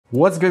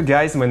What's good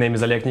guys, my name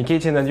is Oleg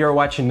Nikitin and you're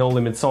watching No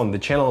Limits On, the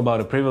channel about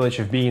the privilege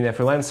of being a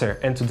freelancer,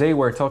 and today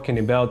we're talking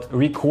about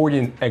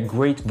recording a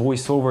great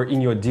voiceover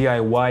in your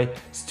DIY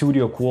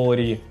studio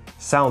quality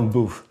sound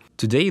booth.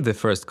 Today the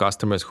first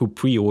customers who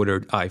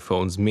pre-ordered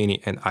iPhones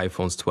mini and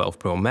iPhones 12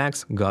 Pro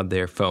Max got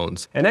their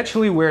phones. And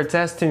actually we're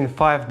testing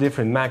 5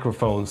 different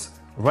microphones.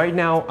 Right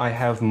now I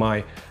have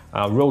my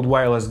Rode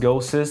Wireless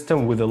Go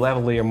system with a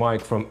lavalier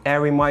mic from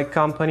Arimic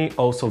company,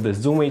 also the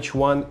Zoom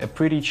H1, a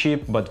pretty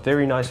cheap but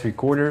very nice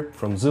recorder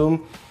from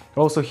Zoom.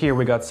 Also here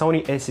we got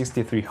Sony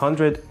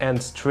a6300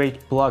 and straight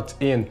plugged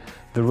in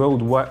the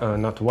Rode,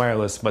 not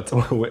wireless, but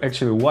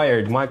actually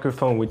wired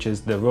microphone, which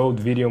is the Rode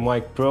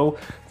Videomic Pro,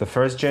 the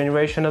first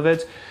generation of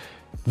it.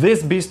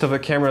 This beast of a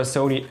camera,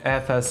 Sony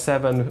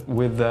FS7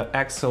 with the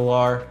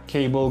XLR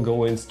cable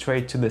going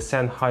straight to the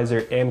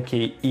Sennheiser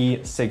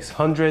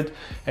MKE-600,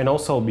 and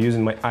also I'll be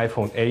using my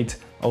iPhone 8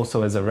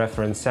 also as a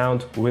reference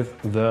sound with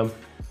the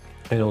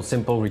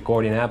simple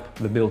recording app,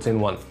 the built-in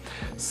one.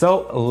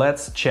 So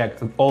let's check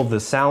all the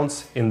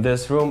sounds in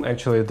this room.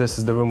 Actually this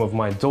is the room of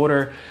my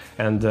daughter,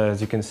 and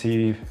as you can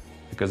see,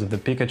 because of the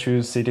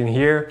Pikachu sitting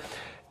here,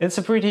 it's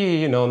a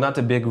pretty, not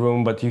a big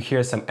room, but you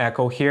hear some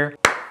echo here.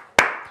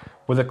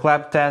 With the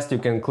clap test, you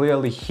can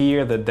clearly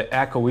hear that the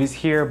echo is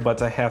here,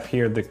 but I have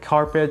here the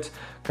carpet,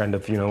 kind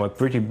of, a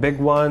pretty big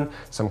one,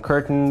 some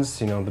curtains,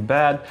 the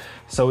bed.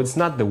 So it's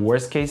not the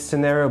worst case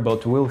scenario,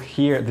 but we'll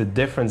hear the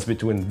difference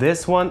between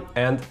this one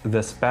and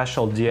the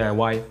special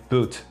DIY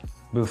booth.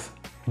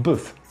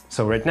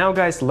 So right now,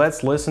 guys,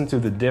 let's listen to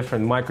the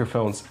different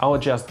microphones. I'll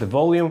adjust the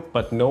volume,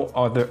 but no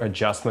other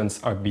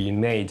adjustments are being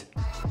made.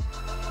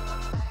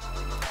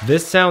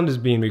 This sound is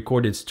being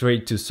recorded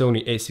straight to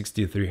Sony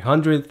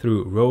a6300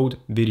 through Rode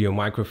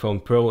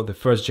Videomic Pro, the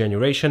first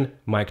generation,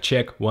 mic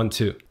check 1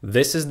 2.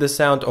 This is the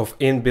sound of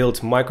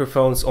inbuilt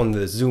microphones on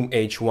the Zoom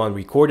H1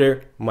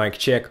 recorder, mic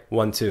check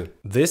 1 2.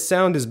 This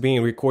sound is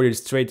being recorded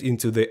straight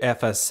into the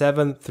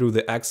FS7 through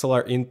the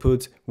XLR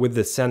input with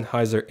the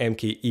Sennheiser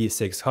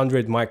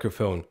MKE-600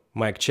 microphone.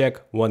 Mic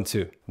check 1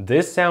 2.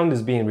 This sound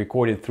is being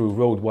recorded through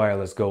Rode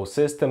Wireless Go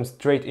system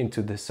straight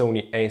into the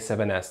Sony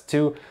a7S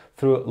II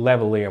through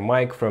lavalier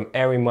mic from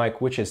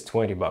Arimic, which is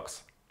 20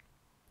 bucks.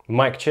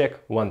 Mic check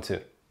 1 2.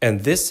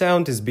 And this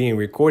sound is being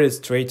recorded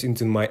straight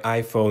into my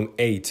iPhone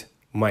 8.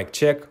 Mic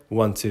check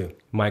 1 2.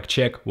 Mic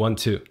check 1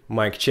 2.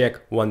 Mic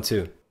check 1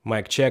 2.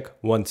 Mic check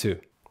 1 2.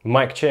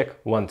 Mic check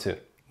 1 2.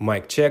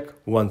 Mic check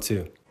 1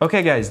 2.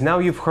 Okay guys, now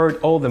you've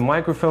heard all the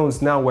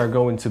microphones, now we're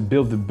going to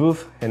build the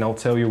booth, and I'll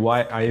tell you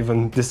why I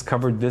even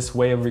discovered this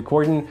way of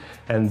recording,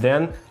 and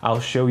then I'll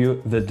show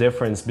you the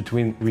difference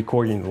between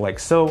recording like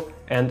so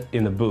and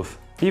in a booth,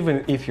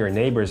 even if your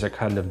neighbors are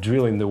kind of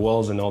drilling the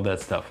walls and all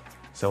that stuff.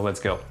 So let's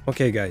go.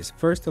 Okay guys,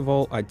 first of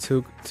all I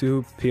took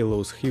 2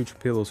 pillows, huge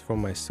pillows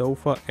from my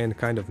sofa, and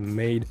kind of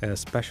made a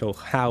special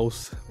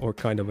house, or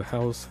kind of a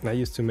house. I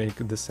used to make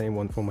the same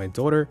one for my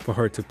daughter, for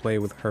her to play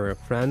with her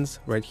friends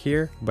right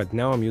here, but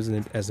now I'm using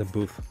it as a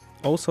booth.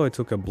 Also I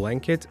took a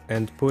blanket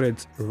and put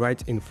it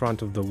right in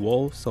front of the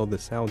wall so the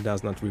sound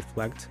does not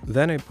reflect.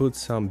 Then I put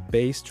some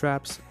bass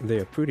straps, they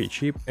are pretty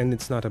cheap and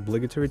it's not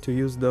obligatory to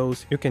use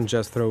those. You can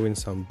just throw in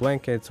some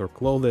blankets or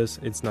clothes,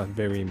 it's not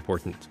very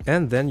important.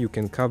 And then you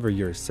can cover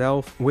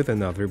yourself with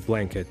another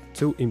blanket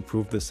to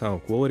improve the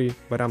sound quality,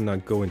 but I'm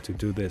not going to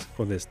do this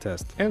for this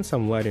test. And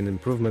some lighting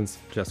improvements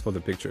just for the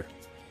picture.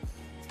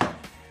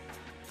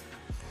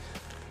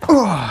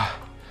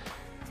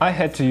 I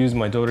had to use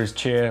my daughter's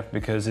chair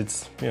because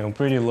it's,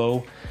 pretty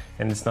low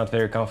and it's not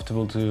very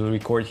comfortable to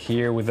record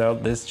here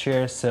without this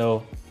chair.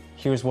 So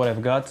here's what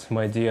I've got,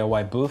 my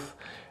DIY booth,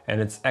 and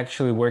it's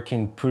actually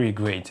working pretty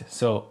great.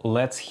 So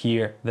let's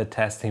hear the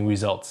testing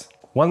results.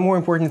 One more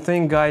important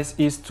thing, guys,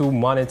 is to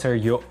monitor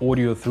your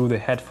audio through the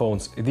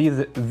headphones.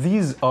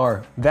 These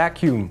are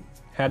vacuum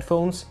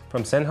headphones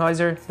from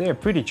Sennheiser. They're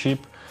pretty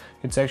cheap.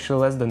 It's actually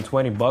less than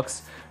 20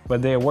 bucks,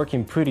 but they are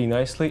working pretty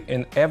nicely,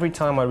 and every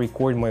time I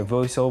record my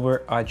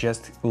voiceover, I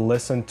just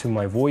listen to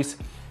my voice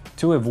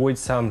to avoid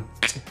some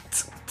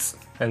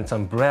and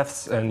some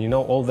breaths and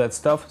all that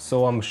stuff,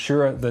 so I'm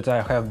sure that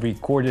I have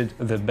recorded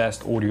the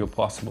best audio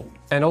possible.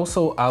 And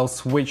also I'll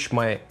switch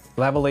my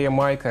lavalier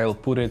mic, I'll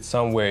put it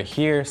somewhere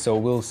here, so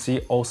we'll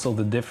see also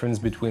the difference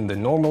between the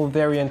normal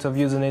variant of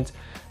using it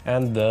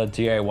and the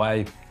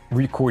DIY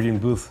recording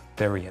booth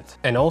variant.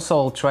 And also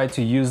I'll try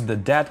to use the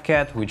dead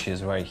cat, which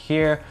is right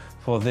here,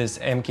 for this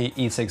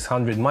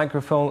MKE-600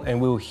 microphone, and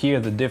we'll hear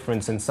the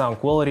difference in sound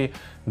quality.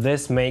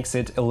 This makes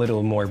it a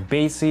little more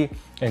bassy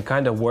and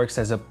kind of works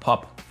as a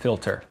pop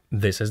filter.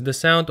 This is the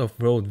sound of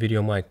Rode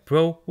Videomic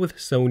Pro with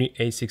Sony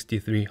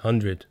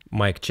a6300.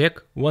 Mic check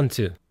 1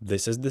 2.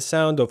 This is the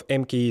sound of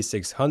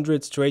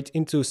MKE-600 straight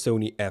into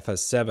Sony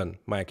FS7.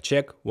 Mic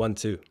check 1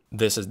 2.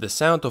 This is the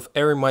sound of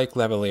Arimic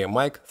lavalier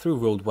mic through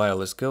Rode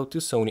Wireless Go to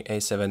Sony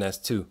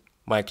a7S II.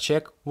 Mic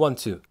check 1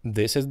 2.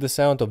 This is the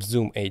sound of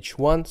Zoom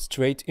H1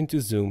 straight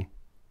into Zoom.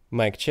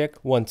 Mic check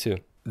 1 2.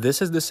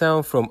 This is the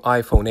sound from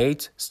iPhone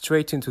 8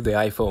 straight into the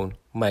iPhone.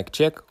 Mic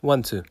check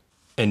 1 2.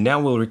 And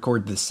now we'll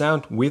record the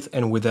sound with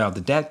and without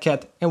the dead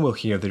cat and we'll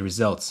hear the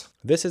results.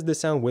 This is the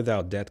sound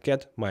without dead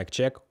cat, mic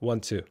check, 1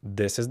 2.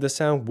 This is the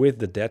sound with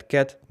the dead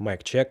cat,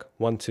 mic check,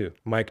 1 2.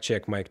 Mic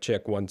check, 1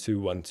 2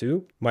 1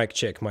 2. Mic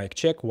check,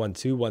 1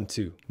 2 1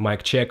 2.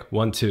 Mic check,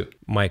 1 2.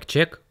 Mic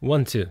check,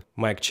 1 2.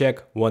 Mic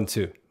check, 1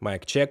 2.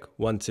 Mic check,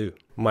 1 2.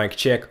 Mic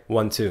check,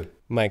 1 2.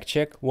 Mic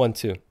check, 1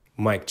 2.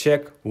 Mic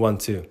check, 1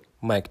 2.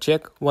 Mic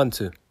check, 1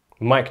 2.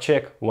 Mic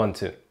check, 1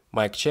 2.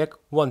 Mic check,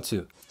 1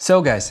 2. So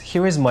guys,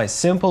 here is my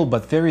simple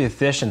but very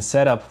efficient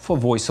setup for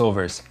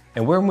voiceovers.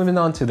 And we're moving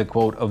on to the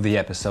quote of the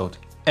episode.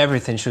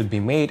 Everything should be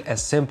made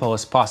as simple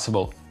as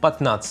possible,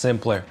 but not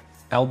simpler.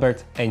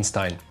 Albert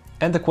Einstein.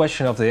 And the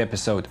question of the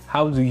episode,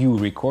 how do you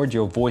record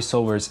your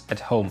voiceovers at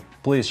home?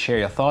 Please share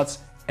your thoughts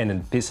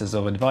and pieces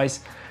of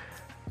advice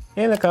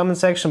in the comment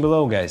section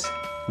below, guys.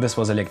 This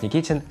was Oleg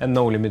Nikitin and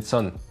No Limit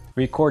Son.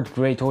 Record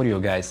great audio,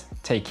 guys.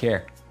 Take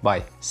care.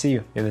 Bye. See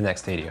you in the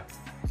next video.